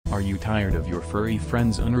Are you tired of your furry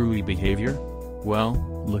friend's unruly behavior? Well,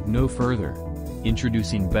 look no further.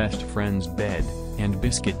 Introducing Best Friends Bed and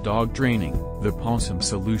Biscuit Dog Training, the Pawsome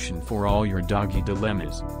solution for all your doggy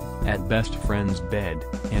dilemmas. At Best Friends Bed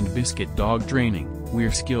and Biscuit Dog Training,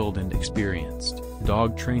 we're skilled and experienced.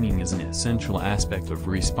 Dog training is an essential aspect of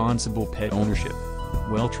responsible pet ownership.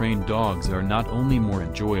 Well-trained dogs are not only more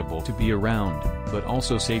enjoyable to be around, but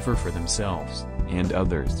also safer for themselves and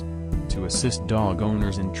others. To assist dog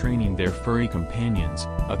owners in training their furry companions,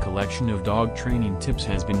 a collection of dog training tips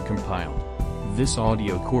has been compiled. This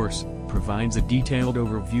audio course provides a detailed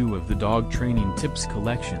overview of the dog training tips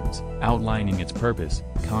collections, outlining its purpose,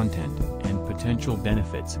 content, and potential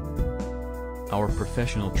benefits. Our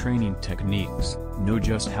professional training techniques know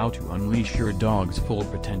just how to unleash your dog's full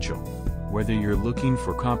potential. Whether you're looking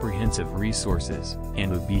for comprehensive resources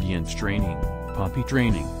and obedience training, puppy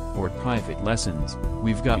training, or private lessons,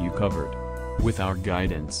 we've got you covered. With our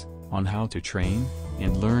guidance on how to train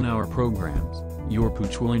and learn our programs, your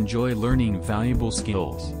pooch will enjoy learning valuable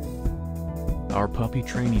skills. Our puppy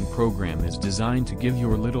training program is designed to give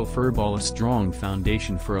your little furball a strong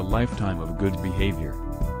foundation for a lifetime of good behavior.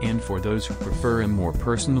 And for those who prefer a more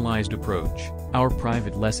personalized approach, our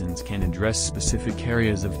private lessons can address specific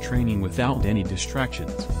areas of training without any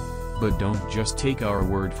distractions. But don't just take our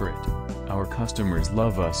word for it. Our customers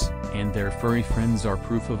love us, and their furry friends are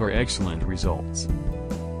proof of our excellent results.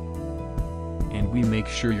 And we make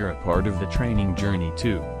sure you're a part of the training journey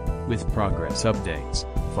too. With progress updates,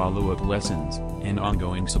 follow-up lessons, and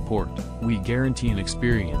ongoing support, we guarantee an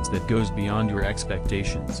experience that goes beyond your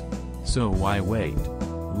expectations. So why wait?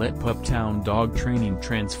 Let Puptown Dog Training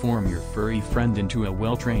transform your furry friend into a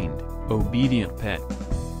well-trained, obedient pet.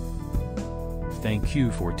 Thank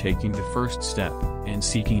you for taking the first step and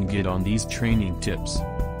seeking to get on these training tips.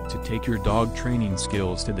 To take your dog training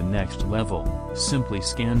skills to the next level, simply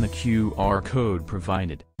scan the QR code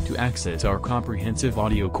provided to access our comprehensive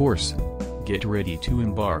audio course. Get ready to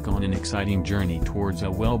embark on an exciting journey towards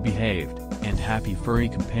a well-behaved and happy furry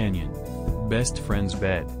companion. Best Friends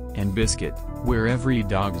Bed and Biscuit, where every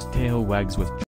dog's tail wags with